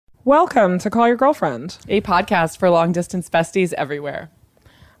Welcome to Call Your Girlfriend, a podcast for long-distance besties everywhere.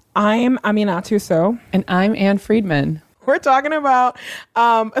 I'm Aminatu So. And I'm Ann Friedman. We're talking about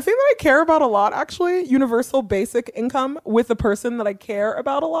a thing that I care about a lot, actually, universal basic income, with a person that I care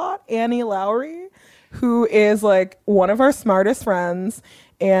about a lot, Annie Lowrey, who is like one of our smartest friends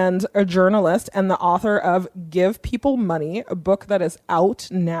and a journalist and the author of Give People Money, a book that is out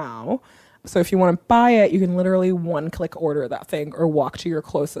now. So if you want to buy it, you can literally one-click order that thing or walk to your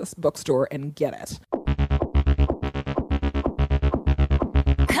closest bookstore and get it.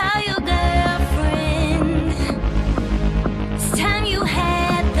 Call your girlfriend. It's time you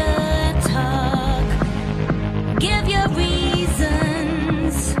had the talk. Give your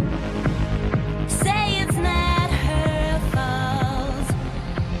reasons. Say it's not her fault.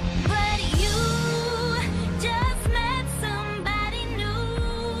 But you just met somebody new.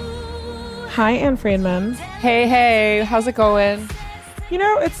 Hi, Ann Friedman. Hey, how's it going? You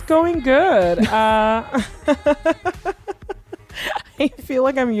know, it's going good. I feel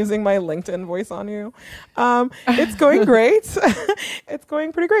like I'm using my LinkedIn voice on you. It's going great. It's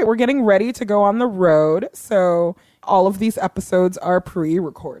going pretty great. We're getting ready to go on the road. So all of these episodes are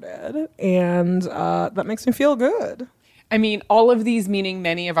pre-recorded. And that makes me feel good. I mean, all of these, meaning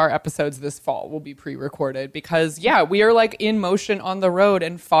many of our episodes this fall, will be pre-recorded because, we are like in motion on the road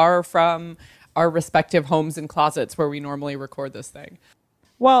and far from our respective homes and closets where we normally record this thing.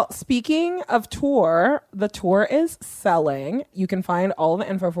 Well, speaking of tour, the tour is selling. You can find all the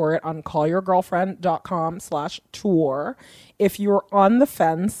info for it on callyourgirlfriend.com/tour. If you're on the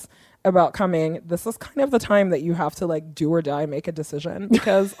fence about coming, this is kind of the time that you have to like do or die, make a decision,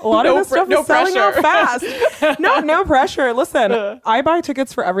 because a lot of this stuff is selling out fast. No pressure. Listen, I buy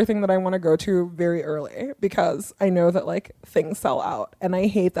tickets for everything that I want to go to very early because I know that like things sell out and I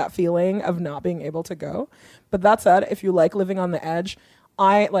hate that feeling of not being able to go. But that said, if you like living on the edge,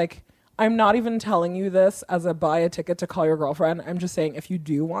 I'm not even telling you this as a buy a ticket to Call Your Girlfriend. I'm just saying if you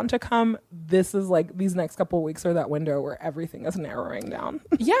do want to come, this is like these next couple of weeks are that window where everything is narrowing down.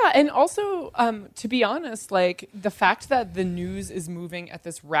 Yeah, and also, to be honest, like the fact that the news is moving at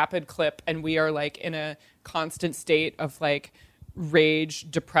this rapid clip and we are like in a constant state of like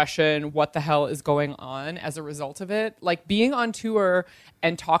rage, depression, what the hell is going on as a result of it. Like being on tour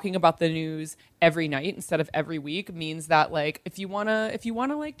and talking about the news every night instead of every week means that like if you wanna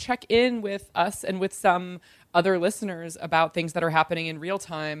like check in with us and with some other listeners about things that are happening in real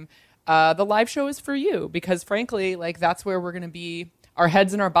time, the live show is for you because frankly, like that's where we're gonna be. Our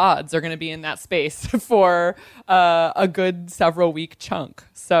heads and our bods are going to be in that space for a good several week chunk.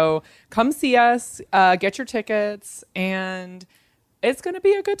 So come see us, get your tickets, and it's going to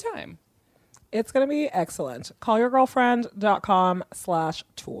be a good time. It's going to be excellent.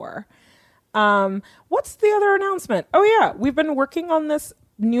 Callyourgirlfriend.com/tour. What's the other announcement? Oh, yeah. We've been working on this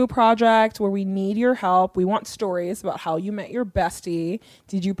new project where we need your help. We want stories about how you met your bestie.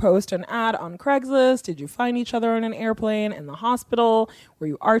 Did you post an ad on Craigslist? Did you find each other on an airplane, in the hospital? Were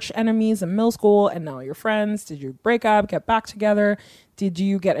you arch enemies in middle school and now you're friends? Did you break up, get back together? Did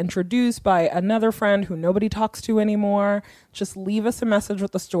you get introduced by another friend who nobody talks to anymore? Just leave us a message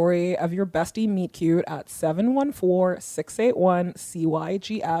with the story of your bestie meet cute at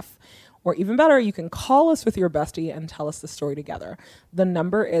 714-681-CYGF. Or even better, you can call us with your bestie and tell us the story together. The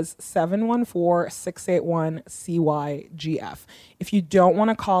number is 714-681-CYGF. If you don't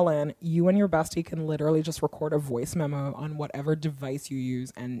want to call in, you and your bestie can literally just record a voice memo on whatever device you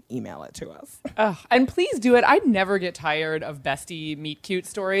use and email it to us. And please do it. I never get tired of bestie meet cute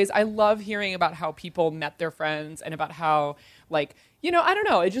stories. I love hearing about how people met their friends and about how, like, you know, I don't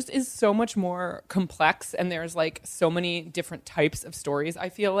know. It just is so much more complex. And there's like so many different types of stories, I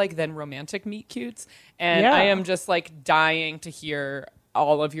feel like, than romantic meet cutes. And I am just like dying to hear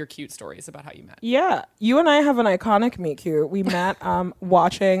all of your cute stories about how you met. Yeah. You and I have an iconic meet cute. We met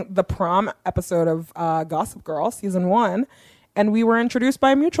watching the prom episode of Gossip Girl season 1. And we were introduced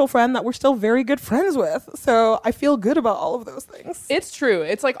by a mutual friend that we're still very good friends with. So I feel good about all of those things. It's true.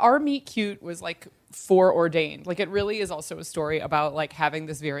 It's like our meet cute was like foreordained. Like it really is also a story about like having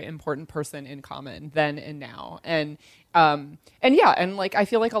this very important person in common then and now. And like I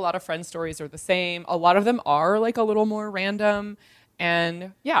feel like a lot of friend stories are the same. A lot of them are like a little more random.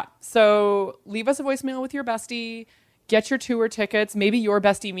 And yeah, so leave us a voicemail with your bestie. Get your tour tickets. Maybe your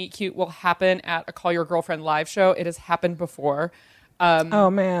bestie meet cute will happen at a Call Your Girlfriend live show. It has happened before. Oh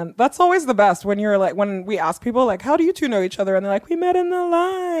man, that's always the best when you're like, when we ask people like, how do you two know each other? And they're like, we met in the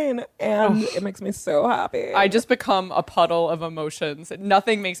line. And it makes me so happy. I just become a puddle of emotions.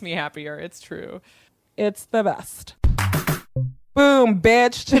 Nothing makes me happier. It's true. It's the best. Boom,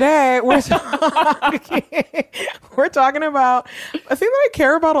 bitch. Today we're talking about a thing that I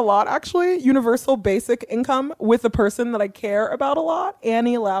care about a lot, actually, universal basic income, with a person that I care about a lot,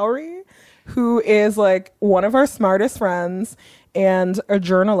 Annie Lowrey, who is like one of our smartest friends and a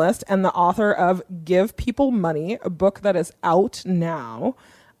journalist and the author of Give People Money, a book that is out now.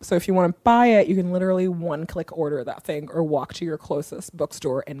 So if you want to buy it, you can literally one-click order that thing or walk to your closest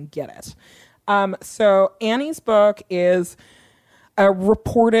bookstore and get it. So Annie's book is a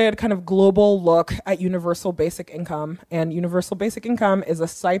reported kind of global look at universal basic income. And universal basic income is a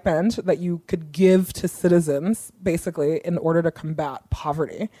stipend that you could give to citizens, basically, in order to combat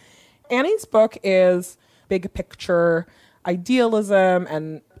poverty. Annie's book is big picture idealism,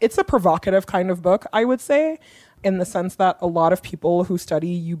 and it's a provocative kind of book, I would say, in the sense that a lot of people who study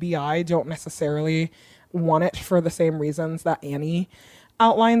UBI don't necessarily want it for the same reasons that Annie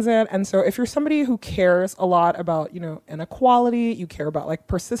outlines it. And so if you're somebody who cares a lot about, inequality, you care about like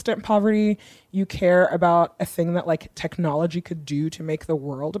persistent poverty, you care about a thing that like technology could do to make the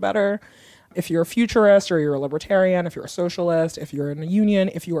world better. If you're a futurist or you're a libertarian, if you're a socialist, if you're in a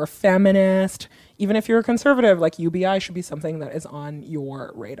union, if you're a feminist, even if you're a conservative, like UBI should be something that is on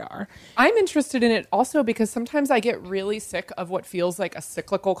your radar. I'm interested in it also because sometimes I get really sick of what feels like a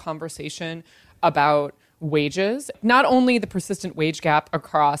cyclical conversation about wages, not only the persistent wage gap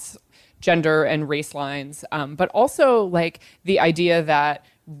across gender and race lines, but also like the idea that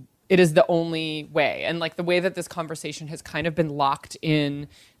it is the only way, and like the way that this conversation has kind of been locked in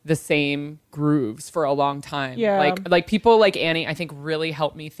the same grooves for a long time. Yeah. Like people like Annie, I think, really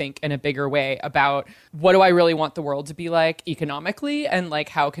helped me think in a bigger way about what do I really want the world to be like economically, and like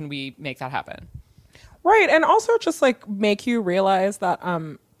how can we make that happen? Right. And also just like make you realize that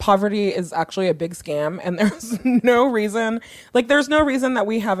poverty is actually a big scam, and there's no reason that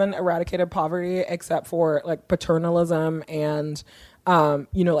we haven't eradicated poverty except for like paternalism and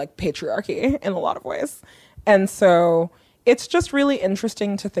like patriarchy in a lot of ways. And so it's just really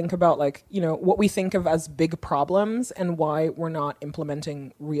interesting to think about like, what we think of as big problems and why we're not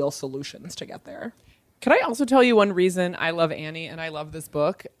implementing real solutions to get there. Can I also tell you one reason I love Annie and I love this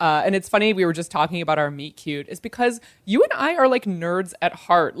book? And it's funny, we were just talking about our meet cute, is because you and I are like nerds at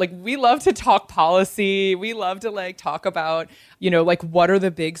heart. Like we love to talk policy. We love to like talk about, like what are the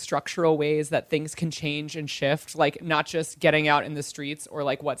big structural ways that things can change and shift, like not just getting out in the streets or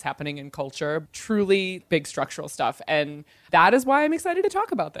like what's happening in culture, truly big structural stuff. And that is why I'm excited to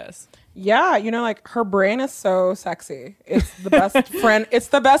talk about this. Yeah, like her brain is so sexy. It's the best friend. It's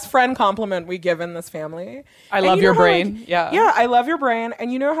the best friend compliment we give in this family. I love your brain. Yeah, I love your brain.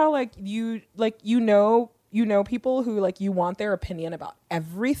 And you know how like you know people who like you want their opinion about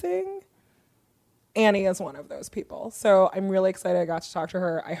everything. Annie is one of those people. So I'm really excited I got to talk to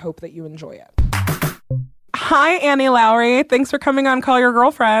her. I hope that you enjoy it. Hi, Annie Lowrey. Thanks for coming on Call Your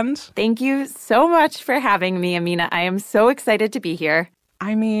Girlfriend. Thank you so much for having me, Amina. I am so excited to be here.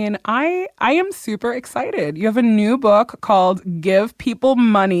 I mean, I am super excited. You have a new book called Give People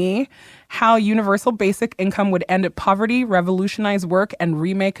Money, How Universal Basic Income Would End Poverty, Revolutionize Work, and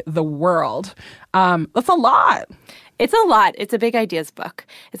Remake the World. That's a lot. It's a lot. It's a big ideas book.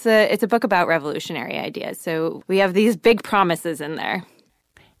 It's a book about revolutionary ideas. So we have these big promises in there.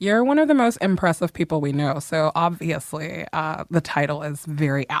 You're one of the most impressive people we know, so obviously the title is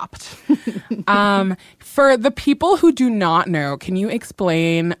very apt. For the people who do not know, can you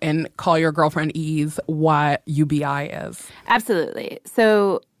explain in Call Your Girlfriend Ease what UBI is? Absolutely.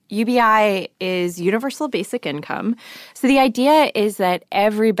 So UBI is Universal Basic Income. So the idea is that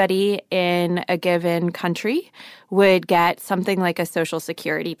everybody in a given country would get something like a Social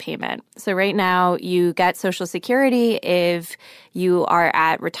Security payment. So right now, you get Social Security if you are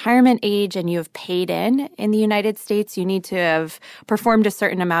at retirement age and you have paid in the United States. You need to have performed a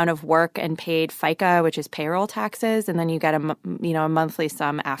certain amount of work and paid FICA, which is payroll taxes, and then you get a monthly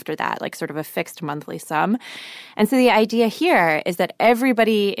sum after that, like sort of a fixed monthly sum. And so the idea here is that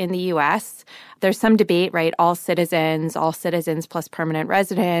everybody in the U.S., there's some debate, right? All citizens plus permanent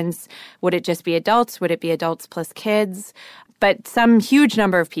residents. Would it just be adults? Would it be adults plus kids? But some huge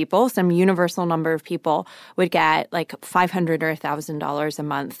number of people, some universal number of people would get like $500 or $1,000 a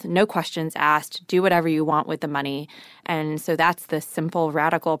month. No questions asked. Do whatever you want with the money. And so that's the simple,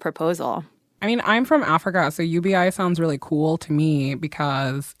 radical proposal. I mean, I'm from Africa, so UBI sounds really cool to me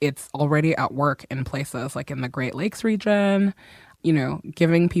because it's already at work in places like in the Great Lakes region.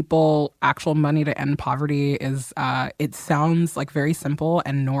 Giving people actual money to end poverty is, it sounds like very simple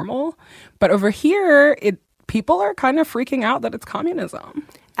and normal. But over here, people are kind of freaking out that it's communism.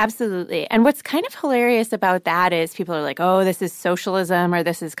 Absolutely. And what's kind of hilarious about that is people are like, oh, this is socialism or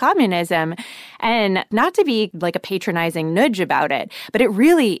this is communism. And not to be like a patronizing nudge about it, but it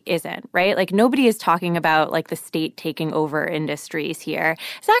really isn't, right? Like nobody is talking about like the state taking over industries here.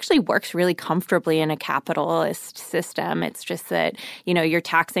 This actually works really comfortably in a capitalist system. It's just that, you know, you're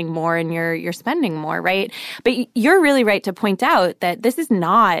taxing more and you're spending more, right? But you're really right to point out that this is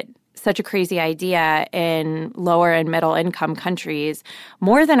not such a crazy idea in lower and middle income countries.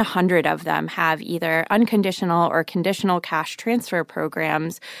 More than 100 of them have either unconditional or conditional cash transfer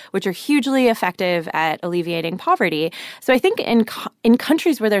programs, which are hugely effective at alleviating poverty. So I think in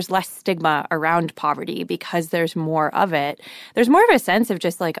countries where there's less stigma around poverty because there's more of it, there's more of a sense of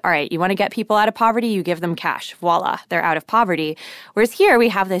just like, all right, you want to get people out of poverty, you give them cash. Voila, they're out of poverty. Whereas here we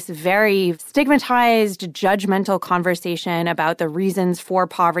have this very stigmatized, judgmental conversation about the reasons for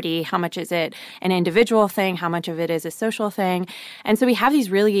poverty. How much is it an individual thing? How much of it is a social thing? And so we have these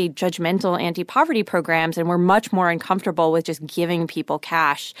really judgmental anti-poverty programs, and we're much more uncomfortable with just giving people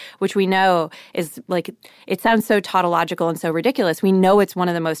cash, which we know is like, it sounds so tautological and so ridiculous. We know it's one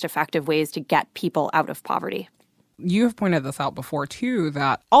of the most effective ways to get people out of poverty. You have pointed this out before, too,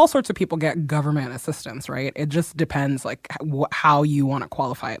 that all sorts of people get government assistance, right? It just depends, like, how you want to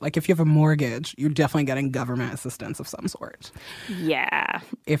qualify it. Like, if you have a mortgage, you're definitely getting government assistance of some sort. Yeah.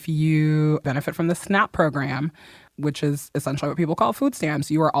 If you benefit from the SNAP program, which is essentially what people call food stamps,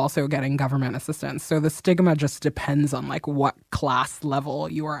 you are also getting government assistance. So the stigma just depends on, like, what class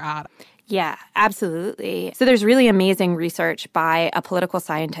level you are at. Yeah, absolutely. So there's really amazing research by a political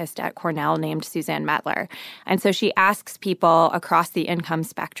scientist at Cornell named Suzanne Mettler. And so she asks people across the income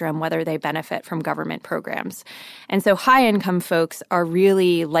spectrum whether they benefit from government programs. And so high-income folks are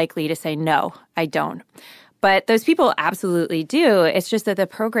really likely to say, no, I don't. But those people absolutely do. It's just that the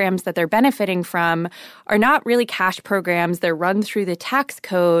programs that they're benefiting from are not really cash programs. They're run through the tax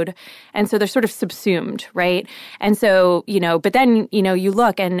code. And so they're sort of subsumed, right? And so, you know, but then, you know, you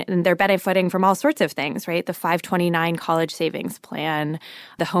look and they're benefiting from all sorts of things, right? The 529 college savings plan,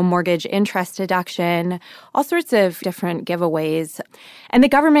 the home mortgage interest deduction, all sorts of different giveaways. And the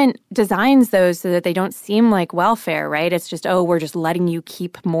government designs those so that they don't seem like welfare, right? It's just, oh, we're just letting you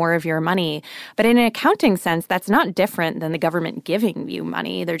keep more of your money. But in an accounting sense, that's not different than the government giving you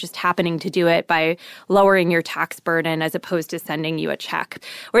money. They're just happening to do it by lowering your tax burden as opposed to sending you a check.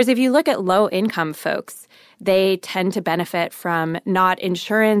 Whereas if you look at low-income folks, they tend to benefit from not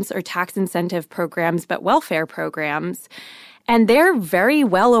insurance or tax incentive programs, but welfare programs. And they're very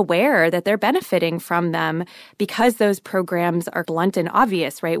well aware that they're benefiting from them because those programs are blunt and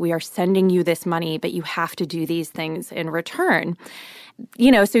obvious, right? We are sending you this money, but you have to do these things in return.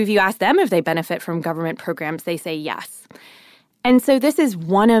 You know, so if you ask them if they benefit from government programs, they say yes. And so this is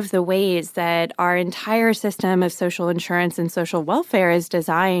one of the ways that our entire system of social insurance and social welfare is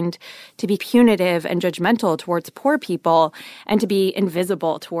designed to be punitive and judgmental towards poor people and to be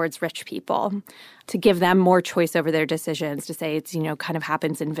invisible towards rich people, to give them more choice over their decisions, to say it's, you know, kind of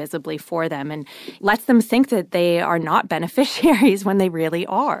happens invisibly for them and lets them think that they are not beneficiaries when they really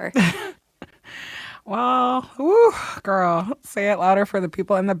are. Well, ooh, girl, say it louder for the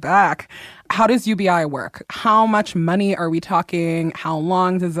people in the back. How does UBI work? How much money are we talking? How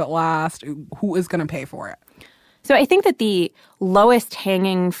long does it last? Who is going to pay for it? So I think that the lowest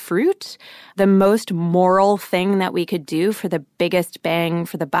hanging fruit, the most moral thing that we could do for the biggest bang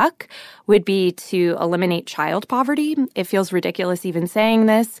for the buck would be to eliminate child poverty. It feels ridiculous even saying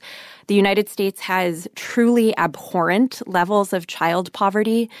this. The United States has truly abhorrent levels of child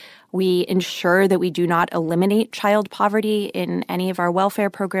poverty. We ensure that we do not eliminate child poverty in any of our welfare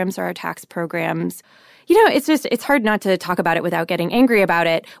programs or our tax programs. You know, it's hard not to talk about it without getting angry about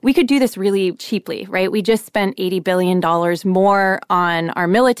it. We could do this really cheaply, right? We just spent $80 billion more on our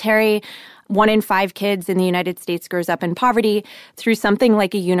military. 1 in 5 kids in the United States grows up in poverty. Through something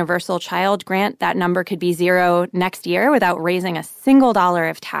like a universal child grant, that number could be 0 next year without raising a single dollar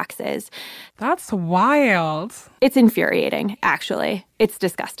of taxes. That's wild. It's infuriating, actually. It's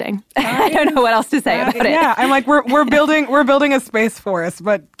disgusting. I don't know what else to say about it. Yeah, I'm like, we're building a space force,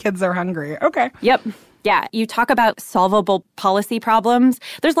 but kids are hungry. Okay. Yep. Yeah, you talk about solvable policy problems.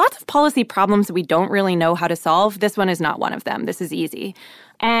 There's lots of policy problems we don't really know how to solve. This one is not one of them. This is easy.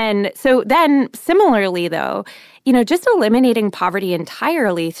 And so then similarly, though, you know, just eliminating poverty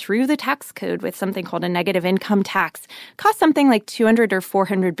entirely through the tax code with something called a negative income tax costs something like $200 or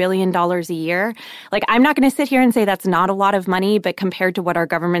 $400 billion a year. Like, I'm not going to sit here and say that's not a lot of money, but compared to what our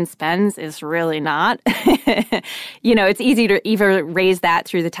government spends, is really not. You know, it's easy to either raise that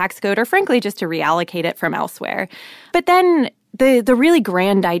through the tax code or frankly just to reallocate it from elsewhere. But then the really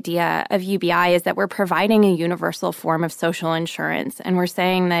grand idea of UBI is that we're providing a universal form of social insurance. And we're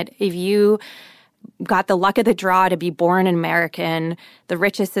saying that if you got the luck of the draw to be born an American, the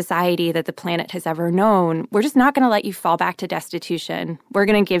richest society that the planet has ever known, we're just not going to let you fall back to destitution. We're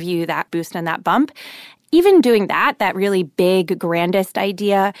going to give you that boost and that bump. Even doing that really big, grandest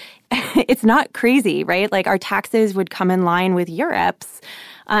idea, it's not crazy, right? Like our taxes would come in line with Europe's.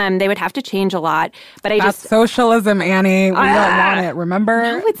 They would have to change a lot. But That's socialism, Annie. We don't want it, remember?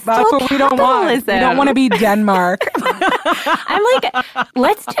 No, it's That's still what we don't want. We don't want to be Denmark. I'm like,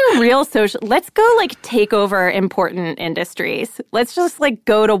 let's do real social. Let's go like take over important industries. Let's just like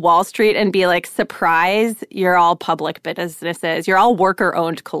go to Wall Street and be like, surprise, you're all public businesses. You're all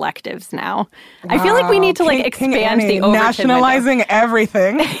worker-owned collectives now. Wow. I feel like we need to like expand the Overton nationalizing window.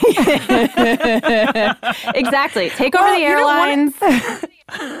 Everything. Exactly. Take over the airlines.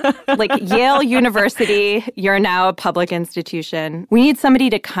 Like Yale University, you're now a public institution. We need somebody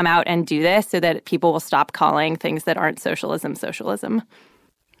to come out and do this so that people will stop calling things that aren't socialism, socialism.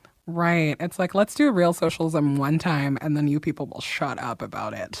 Right. It's like, let's do real socialism one time and then you people will shut up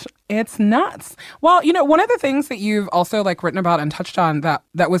about it. It's nuts. Well, you know, one of the things that you've also like written about and touched on that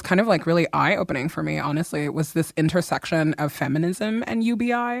was kind of like really eye-opening for me, honestly, was this intersection of feminism and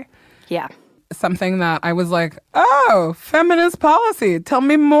UBI. Yeah. Something that I was like, oh, feminist policy. Tell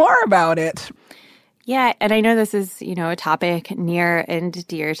me more about it. Yeah, and I know this is, you know, a topic near and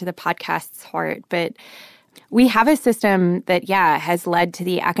dear to the podcast's heart, but we have a system that, has led to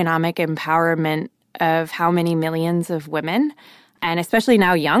the economic empowerment of how many millions of women, and especially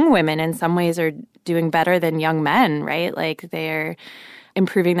now young women in some ways are doing better than young men, right? Like they're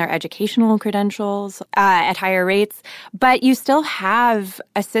improving their educational credentials at higher rates. But you still have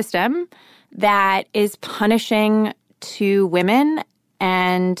a system that is punishing to women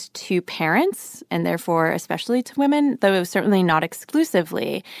and to parents, and therefore especially to women, though certainly not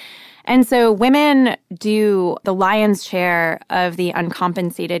exclusively. And so women do the lion's share of the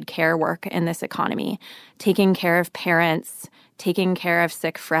uncompensated care work in this economy, taking care of parents, taking care of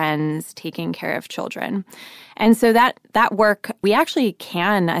sick friends, taking care of children. And so that work, we actually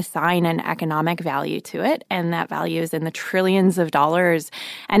can assign an economic value to it, and that value is in the trillions of dollars.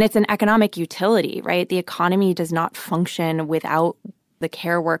 And it's an economic utility, right? The economy does not function without the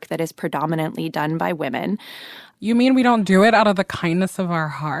care work that is predominantly done by women. You mean we don't do it out of the kindness of our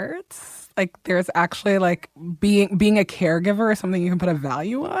hearts? Like there's actually like being a caregiver is something you can put a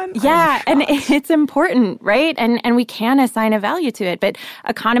value on? Yeah, and it's important, right? And we can assign a value to it. But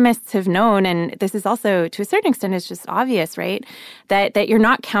economists have known, and this is also to a certain extent is just obvious, right? That you're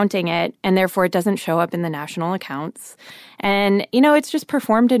not counting it, and therefore it doesn't show up in the national accounts. And, you know, it's just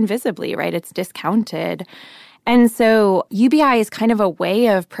performed invisibly, right? It's discounted. And so UBI is kind of a way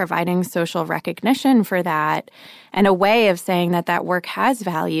of providing social recognition for that, and a way of saying that that work has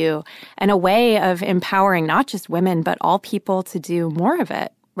value, and a way of empowering not just women, but all people to do more of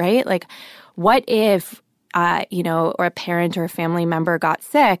it, right? Like, what if, or a parent or a family member got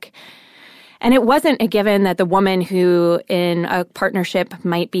sick, and it wasn't a given that the woman who in a partnership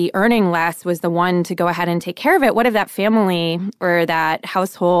might be earning less was the one to go ahead and take care of it? What if that family or that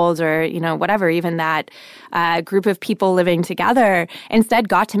household or, whatever, even that group of people living together instead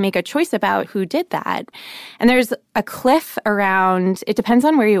got to make a choice about who did that? And there's a cliff around, it depends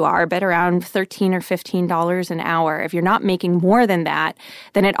on where you are, but around $13 or $15 an hour. If you're not making more than that,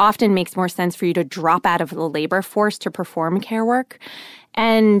 then it often makes more sense for you to drop out of the labor force to perform care work.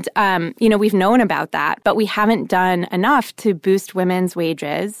 And, we've known about that, but we haven't done enough to boost women's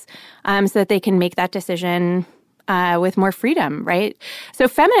wages so that they can make that decision with more freedom, right? So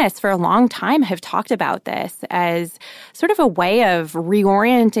feminists for a long time have talked about this as sort of a way of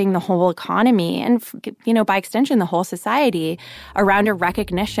reorienting the whole economy and, by extension, the whole society around a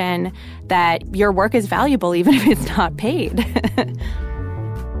recognition that your work is valuable even if it's not paid.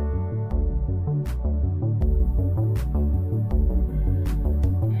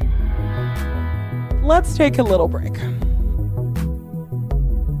 Let's take a little break.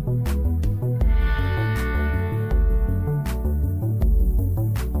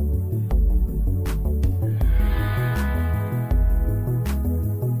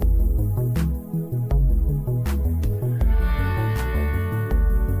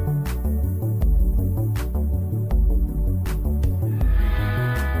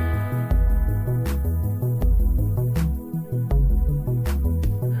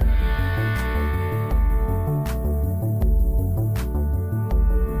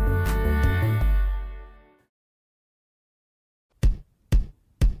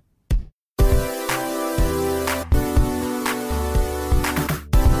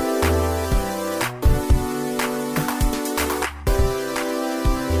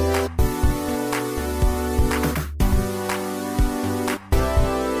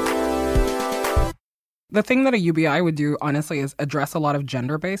 The thing that a UBI would do, honestly, is address a lot of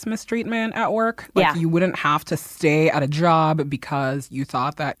gender-based mistreatment at work. Like, you wouldn't have to stay at a job because you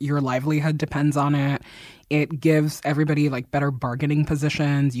thought that your livelihood depends on it. It gives everybody like better bargaining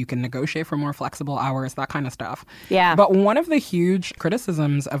positions. You can negotiate for more flexible hours, that kind of stuff. Yeah. But one of the huge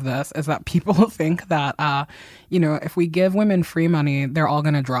criticisms of this is that people think that, if we give women free money, they're all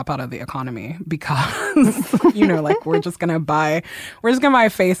going to drop out of the economy because, like we're just going to buy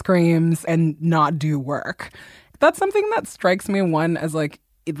face creams and not do work. That's something that strikes me, one, as like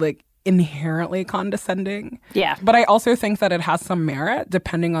inherently condescending. Yeah. But I also think that it has some merit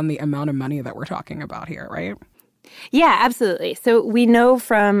depending on the amount of money that we're talking about here, right? Yeah, absolutely. So we know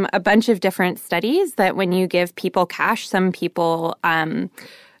from a bunch of different studies that when you give people cash, some people,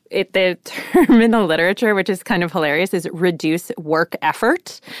 the term in the literature, which is kind of hilarious, is reduce work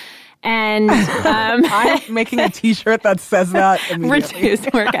effort. And I'm making a T-shirt that says that immediately.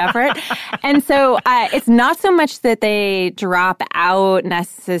 Reduce work effort. And so it's not so much that they drop out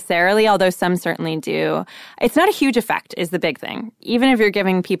necessarily, although some certainly do. It's not a huge effect is the big thing. Even if you're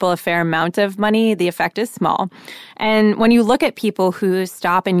giving people a fair amount of money, the effect is small. And when you look at people who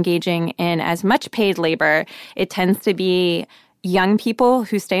stop engaging in as much paid labor, it tends to be young people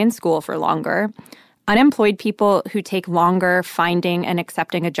who stay in school for longer, unemployed people who take longer finding and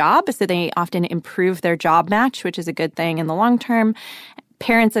accepting a job, so they often improve their job match, which is a good thing in the long term,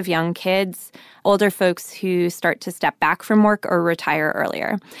 parents of young kids, older folks who start to step back from work or retire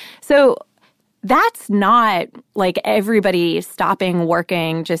earlier. So that's not like everybody stopping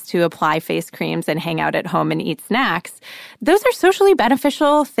working just to apply face creams and hang out at home and eat snacks. Those are socially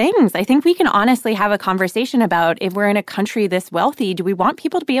beneficial things. I think we can honestly have a conversation about, if we're in a country this wealthy, do we want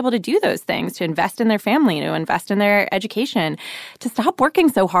people to be able to do those things, to invest in their family, to invest in their education, to stop working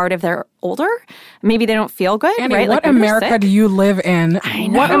so hard if they're older? Maybe they don't feel good, Annie, right? What America do you live in? I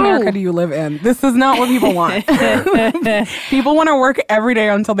know. What America do you live in? This is not what people want. People want to work every day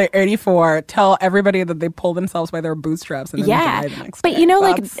until they're 84, tell everybody that they pull themselves by their bootstraps and then they die the next day.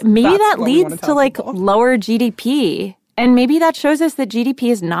 But maybe that leads to lower GDP. And maybe that shows us that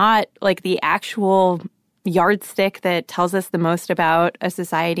GDP is not like the actual yardstick that tells us the most about a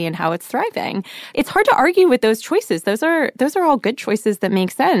society and how it's thriving. It's hard to argue with those choices. Those are all good choices that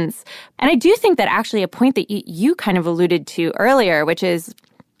make sense. And I do think that actually a point that you kind of alluded to earlier, which is,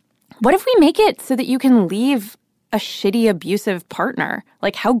 what if we make it so that you can leave a shitty, abusive partner?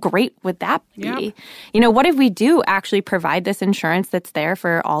 Like, how great would that be? Yeah. What if we do actually provide this insurance that's there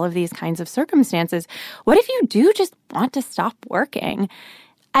for all of these kinds of circumstances? What if you do just want to stop working?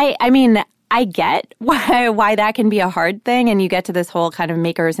 I mean, I get why that can be a hard thing, and you get to this whole kind of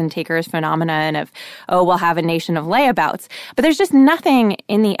makers and takers phenomenon of, we'll have a nation of layabouts. But there's just nothing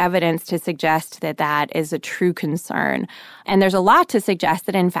in the evidence to suggest that that is a true concern. And there's a lot to suggest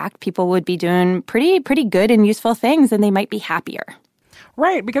that, in fact, people would be doing pretty good and useful things, and they might be happier.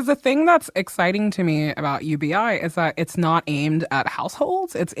 Right, because the thing that's exciting to me about UBI is that it's not aimed at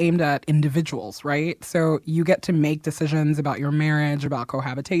households, it's aimed at individuals, right? So you get to make decisions about your marriage, about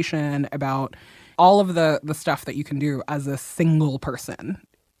cohabitation, about all of the stuff that you can do as a single person.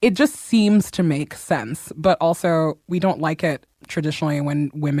 It just seems to make sense, but also we don't like it traditionally when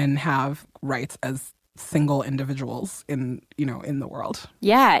women have rights as single individuals in the world.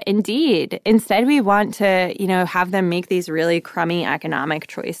 Yeah, indeed. Instead, we want to, have them make these really crummy economic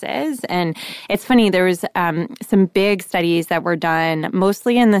choices. And it's funny, there was some big studies that were done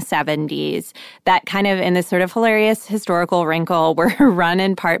mostly in the 70s that kind of, in this sort of hilarious historical wrinkle, were run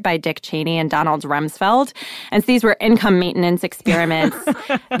in part by Dick Cheney and Donald Rumsfeld. And so these were income maintenance experiments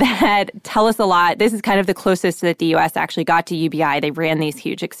that tell us a lot. This is kind of the closest that the U.S. actually got to UBI. They ran these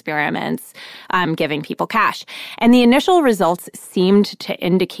huge experiments giving people cash. And the initial results seemed to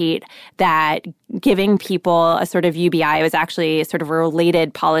indicate that giving people a sort of UBI was actually a sort of a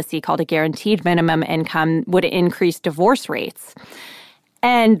related policy called a guaranteed minimum income would increase divorce rates.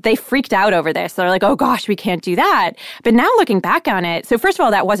 And they freaked out over this. They're like, oh gosh, we can't do that. But now looking back on it, so first of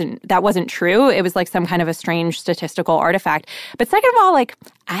all, that wasn't true. It was like some kind of a strange statistical artifact. But second of all,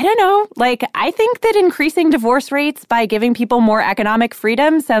 I don't know. I think that increasing divorce rates by giving people more economic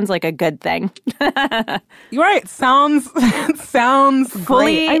freedom sounds like a good thing. You're right. Sounds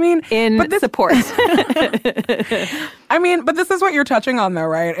fully great. in support. But this is what you're touching on, though,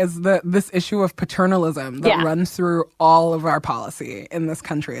 right? Is this issue of paternalism that runs through all of our policy in this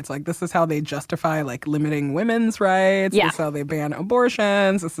country. It's like, this is how they justify limiting women's rights. Yeah. This is how they ban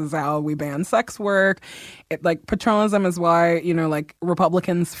abortions. This is how we ban sex work. Paternalism is why,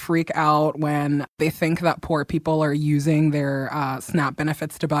 Republicans freak out when they think that poor people are using their SNAP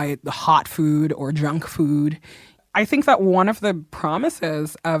benefits to buy the hot food or junk food. I think that one of the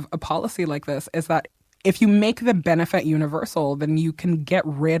promises of a policy like this is that if you make the benefit universal, then you can get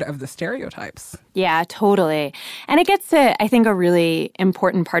rid of the stereotypes. Yeah, totally. And it gets to, I think, a really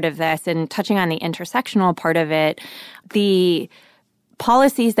important part of this, and touching on the intersectional part of it, the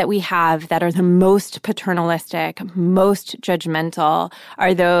policies that we have that are the most paternalistic, most judgmental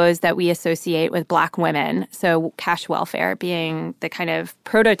are those that we associate with Black women. So cash welfare being the kind of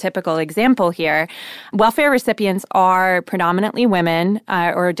prototypical example here. Welfare recipients are predominantly women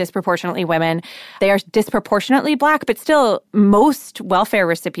or disproportionately women. They are disproportionately Black, but still most welfare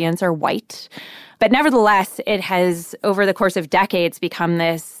recipients are white. But nevertheless, it has, over the course of decades, become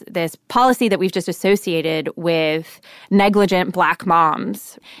this policy that we've just associated with negligent Black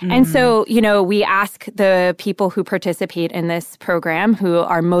moms. Mm-hmm. And so, we ask the people who participate in this program, who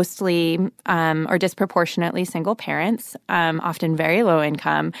are mostly or disproportionately single parents, often very low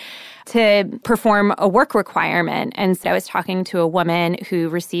income, to perform a work requirement. And so I was talking to a woman who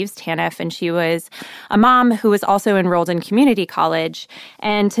receives TANF, and she was a mom who was also enrolled in community college.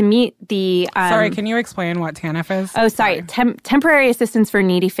 And to meet the... Sorry, can you explain what TANF is? Oh, sorry. Temporary Assistance for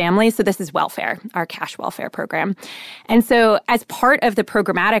Needy Families. So this is welfare, our cash welfare program. And so as part of the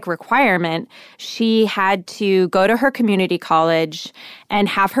programmatic requirement, she had to go to her community college and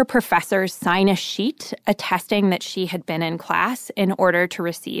have her professors sign a sheet attesting that she had been in class in order to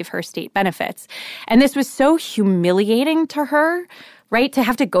receive her state benefits. And this was so humiliating to her, right? To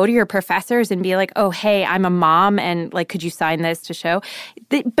have to go to your professors and be like, oh, hey, I'm a mom, and like, could you sign this to show?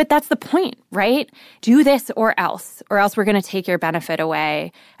 But that's the point, right? Do this or else we're going to take your benefit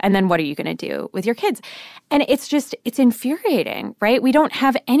away. And then what are you going to do with your kids? And it's infuriating, right? We don't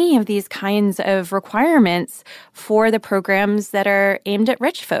have any of these kinds of requirements for the programs that are aimed at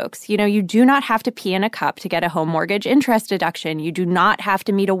rich folks. You do not have to pee in a cup to get a home mortgage interest deduction. You do not have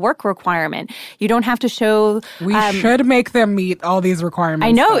to meet a work requirement. You don't have to show... We should make them meet all these requirements.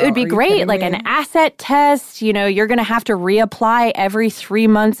 I know, it would be great. Like an asset test, you're going to have to reapply every 3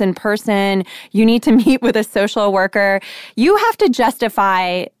 months in person. You need to meet with a social worker. You have to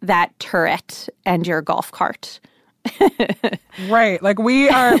justify that turret and your golf cart. Right. Like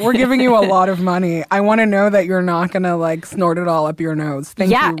we're giving you a lot of money. I want to know that you're not going to like snort it all up your nose.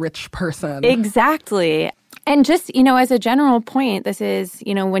 Thank you, rich person. Exactly. And just, as a general point, this is,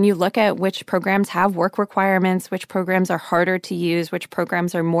 when you look at which programs have work requirements, which programs are harder to use, which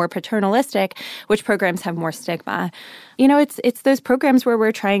programs are more paternalistic, which programs have more stigma, it's those programs where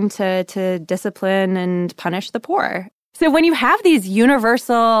we're trying to discipline and punish the poor. So when you have these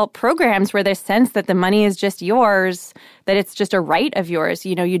universal programs where there's sense that the money is just yours, that it's just a right of yours,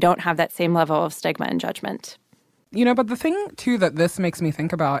 you don't have that same level of stigma and judgment. But the thing, too, that this makes me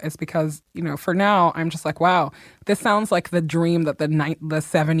think about is because, for now, I'm just like, wow, this sounds like the dream that the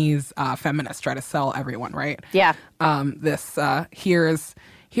 70s feminists try to sell everyone, right? Yeah.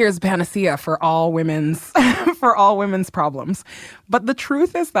 Here's panacea for all women's problems. But the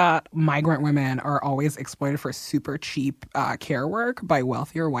truth is that migrant women are always exploited for super cheap care work by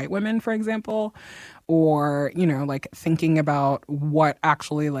wealthier white women, for example. Or, like thinking about what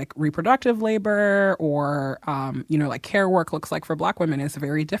actually like reproductive labor or, like care work looks like for Black women is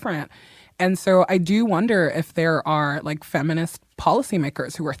very different. And so I do wonder if there are like feminist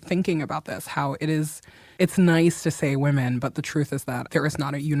policymakers who are thinking about this, how it's nice to say women, but the truth is that there is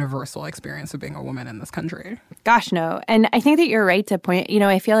not a universal experience of being a woman in this country. Gosh, no. And I think that you're right to point,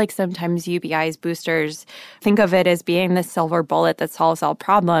 I feel like sometimes UBI's boosters think of it as being the silver bullet that solves all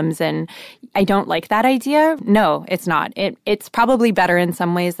problems. And I don't like that idea. No, it's not. It's probably better in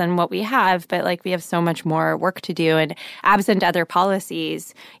some ways than what we have, but like we have so much more work to do. And absent other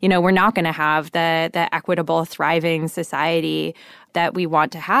policies, we're not going to have the equitable, thriving society that we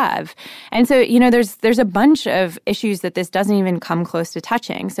want to have. And so, there's a bunch of issues that this doesn't even come close to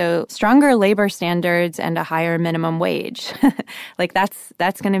touching. So stronger labor standards and a higher minimum wage, like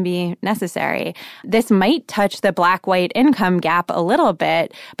that's going to be necessary. This might touch the Black-white income gap a little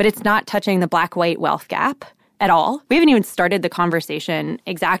bit, but it's not touching the Black-white wealth gap at all. We haven't even started the conversation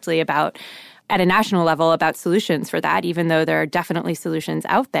exactly about at a national level about solutions for that, even though there are definitely solutions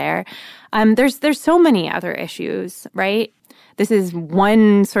out there. There's so many other issues, right? This is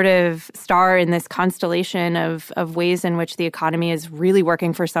one sort of star in this constellation of ways in which the economy is really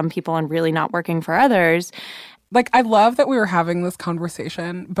working for some people and really not working for others. Like, I love that we were having this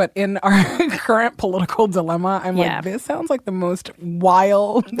conversation, but in our current political dilemma, I'm like, this sounds like the most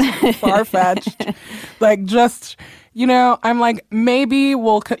wild, far-fetched, like just you know, I'm like, maybe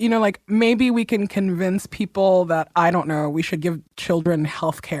maybe we can convince people that, I don't know, we should give children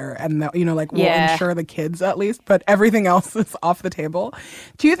health care and that, you know, like we'll insure the kids at least, but everything else is off the table.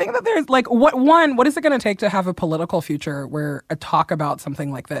 Do you think that there's like, what is it going to take to have a political future where a talk about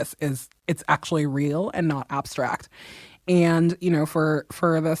something like this it's actually real and not abstract? And, you know, for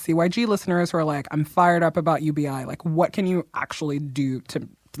the CYG listeners who are like, I'm fired up about UBI, like what can you actually do to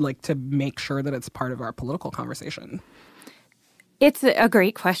make sure that it's part of our political conversation? It's a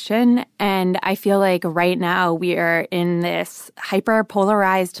great question. And I feel like right now we are in this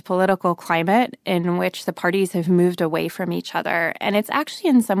hyper-polarized political climate in which the parties have moved away from each other. And it's actually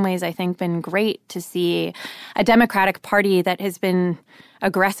in some ways, I think, been great to see a Democratic Party that has been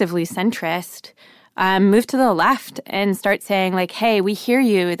aggressively centrist move to the left and start saying like, hey, we hear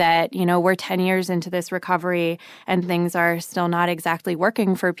you that, you know, we're 10 years into this recovery and things are still not exactly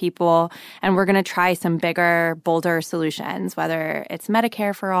working for people. And we're going to try some bigger, bolder solutions, whether it's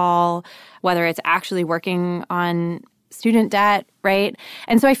Medicare for all, whether it's actually working on student debt, right?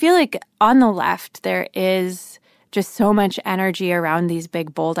 And so I feel like on the left, there is just so much energy around these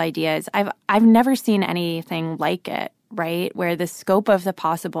big, bold ideas. I've never seen anything like it, right? Where the scope of the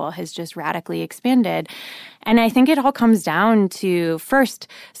possible has just radically expanded. And I think it all comes down to, first,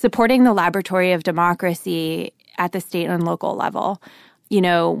 supporting the laboratory of democracy at the state and local level. You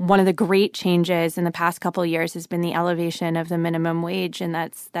know, one of the great changes in the past couple of years has been the elevation of the minimum wage, and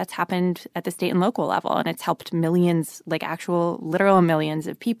that's happened at the state and local level, and it's helped millions, like actual literal millions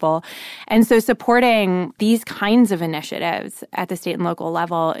of people. And so supporting these kinds of initiatives at the state and local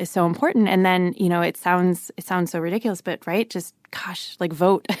level is so important. And then, you know, it sounds so ridiculous, but right, just gosh, like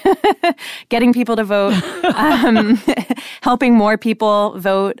vote, getting people to vote, helping more people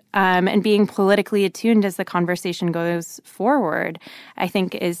vote, and being politically attuned as the conversation goes forward, I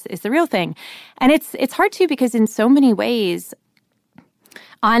think is the real thing. And it's hard too, because in so many ways,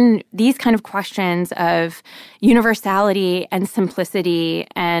 on these kind of questions of universality and simplicity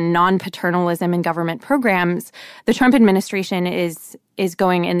and non-paternalism in government programs, the Trump administration is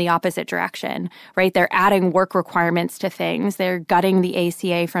going in the opposite direction, right? They're adding work requirements to things. They're gutting the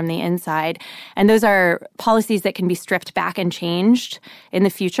ACA from the inside. And those are policies that can be stripped back and changed in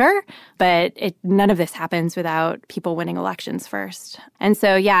the future. But none of this happens without people winning elections first. And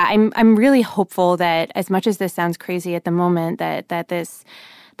so, yeah, I'm really hopeful that as much as this sounds crazy at the moment, that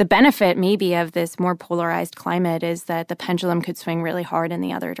the benefit maybe of this more polarized climate is that the pendulum could swing really hard in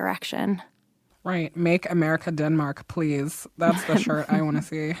the other direction. Right. Make America Denmark, please. That's the shirt I want to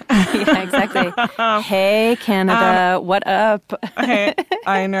see. Yeah, exactly. Hey, Canada, what up? Hey,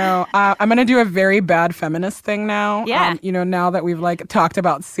 I know. I'm going to do a very bad feminist thing now. Yeah. You know, now that we've like talked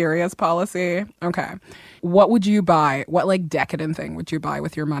about serious policy. Okay. What would you buy? What like decadent thing would you buy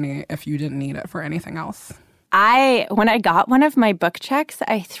with your money if you didn't need it for anything else? When I got one of my book checks,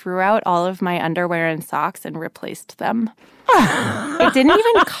 I threw out all of my underwear and socks and replaced them. It didn't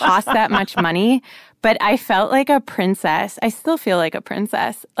even cost that much money, but I felt like a princess. I still feel like a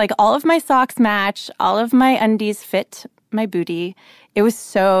princess. Like all of my socks match, all of my undies fit my booty. It was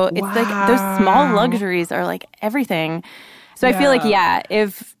so, it's like those small luxuries are like everything. So I feel like,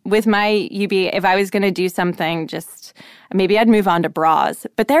 if with my UB, if I was going to do something, just maybe I'd move on to bras.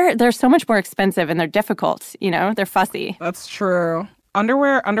 But they're so much more expensive and they're difficult, you know, they're fussy. That's true.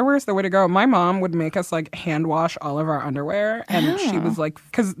 Underwear is the way to go. My mom would make us like hand wash all of our underwear. And she was like,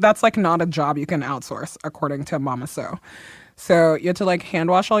 because that's like not a job you can outsource, according to Mama So. So you had to like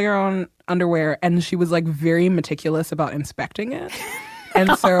hand wash all your own underwear. And she was like very meticulous about inspecting it.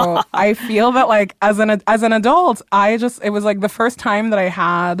 And so I feel that like as an adult, it was like the first time that I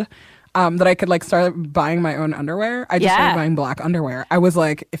had that I could like start buying my own underwear. I just started buying black underwear. I was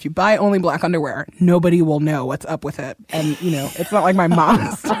like, if you buy only black underwear, nobody will know what's up with it. And you know, it's not like my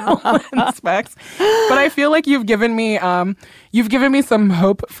mom still inspects. But I feel like you've given me some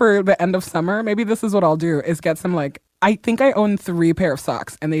hope for the end of summer. Maybe this is what I'll do: is get some like. I think I own 3 pair of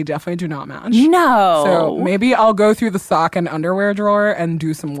socks, and they definitely do not match. No. So maybe I'll go through the sock and underwear drawer and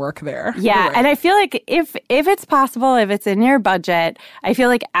do some work there. Yeah, right. And I feel like if it's possible, if it's in your budget, I feel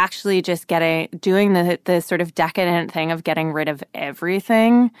like actually just doing the sort of decadent thing of getting rid of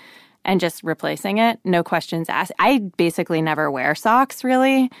everything and just replacing it, no questions asked. I basically never wear socks,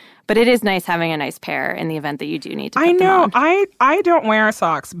 really, but it is nice having a nice pair in the event that you do need to put them on. I don't wear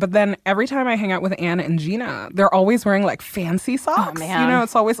socks, but then every time I hang out with Anna and Gina, they're always wearing like fancy socks. Oh, man. You know,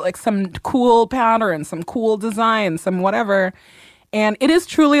 it's always like some cool pattern, some cool design, some whatever. And it is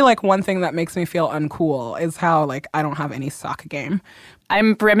truly like one thing that makes me feel uncool is how like I don't have any sock game.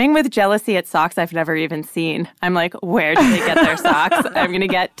 I'm brimming with jealousy at socks I've never even seen. I'm like, where do they get their socks? I'm going to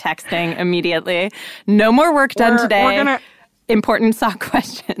get texting immediately. No more work done today. Important sock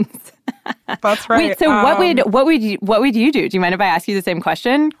questions. That's right. Wait, so what would you do? Do you mind if I ask you the same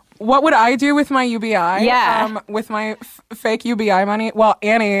question? What would I do with my UBI? Yeah. With my fake UBI money? Well,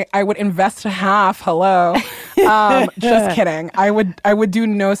 Annie, I would invest half. Hello. Just kidding. I would do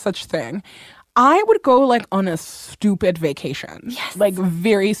no such thing. I would go like on a stupid vacation. Yes. Like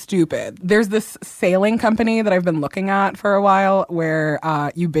very stupid. There's this sailing company that I've been looking at for a while where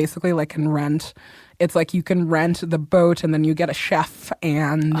you basically like can rent. It's like you can rent the boat and then you get a chef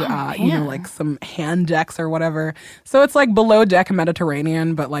and, like some hand decks or whatever. So it's like below deck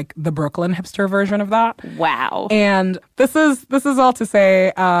Mediterranean, but like the Brooklyn hipster version of that. Wow. And this is all to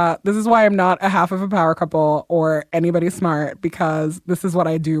say, this is why I'm not a half of a power couple or anybody smart, because this is what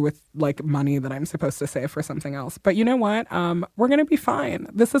I do with like money that I'm supposed to save for something else. But you know what? We're going to be fine.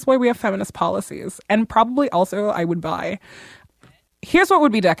 This is why we have feminist policies. And probably also I would buy... Here's what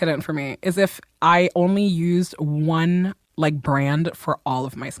would be decadent for me is if I only used one like brand for all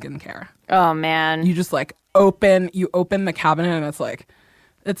of my skincare. Oh man. You just like open the cabinet and it's like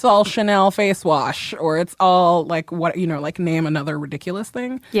it's all Chanel face wash or it's all like what like name another ridiculous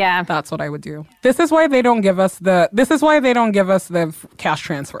thing. Yeah. That's what I would do. This is why they don't give us the cash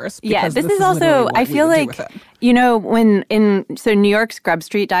transfers. Yeah, this is also I feel like so New York's Grub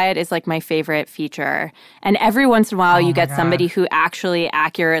Street diet is like my favorite feature. And every once in a while you get somebody who actually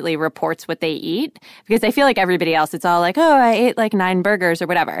accurately reports what they eat. Because I feel like everybody else, it's all like, oh, I ate like 9 burgers or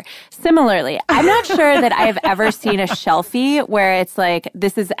whatever. Similarly, I'm not sure that I've ever seen a shelfie where it's like,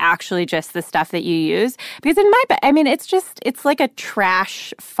 this is actually just the stuff that you use. Because it's like a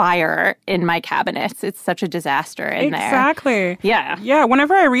trash fire in my cabinets. It's such a disaster in there. Exactly. Yeah. Yeah.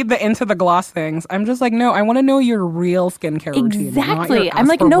 Whenever I read the Into the Gloss things, I'm just like, no, I want to know your real skincare routine. Exactly. I'm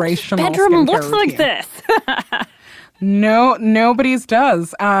like, no bedroom looks routine. like this. No, nobody's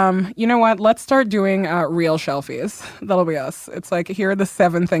does. You know what? Let's start doing real shelfies. That'll be us. It's like, here are the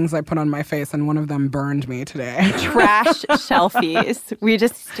 7 things I put on my face, and one of them burned me today. Trash shelfies. We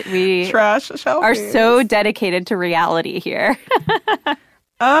Trash shelfies. are so dedicated to reality here.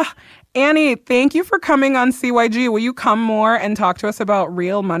 Annie, thank you for coming on CYG. Will you come more and talk to us about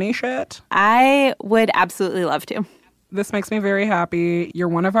real money shit? I would absolutely love to. This makes me very happy. You're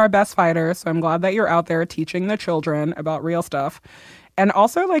one of our best fighters, so I'm glad that you're out there teaching the children about real stuff. And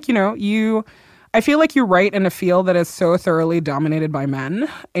also, like, I feel like you write in a field that is so thoroughly dominated by men,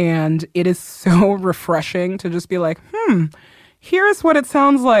 and it is so refreshing to just be like, here's what it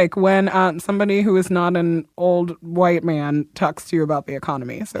sounds like when somebody who is not an old white man talks to you about the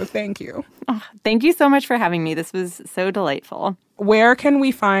economy. So thank you. Oh, thank you so much for having me. This was so delightful. Where can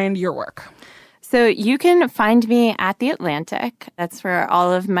we find your work? So you can find me at The Atlantic. That's where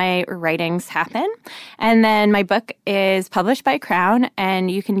all of my writings happen. And then my book is published by Crown,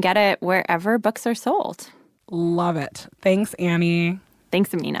 and you can get it wherever books are sold. Love it. Thanks, Annie.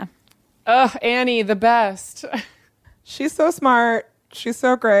 Thanks, Amina. Annie, the best. She's so smart. She's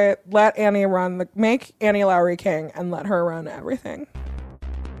so great. Let Annie make Annie Lowrey king and let her run everything.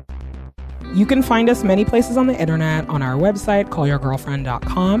 You can find us many places on the internet, on our website,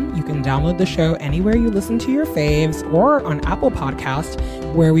 callyourgirlfriend.com. You can download the show anywhere you listen to your faves or on Apple Podcast,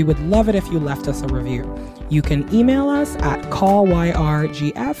 where we would love it if you left us a review. You can email us at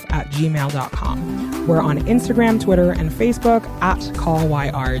callyrgf@gmail.com. We're on Instagram, Twitter, and Facebook at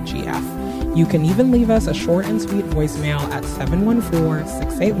callyrgf. You can even leave us a short and sweet voicemail at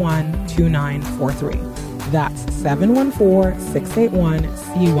 714-681-2943. That's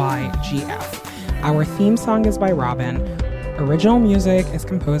 714-681-CYGF. Our theme song is by Robin. Original music is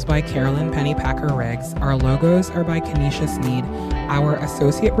composed by Carolyn Pennypacker Riggs. Our logos are by Kenesha Sneed. Our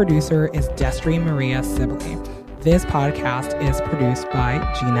associate producer is Destry Maria Sibley. This podcast is produced by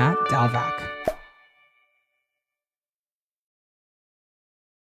Gina Delvac.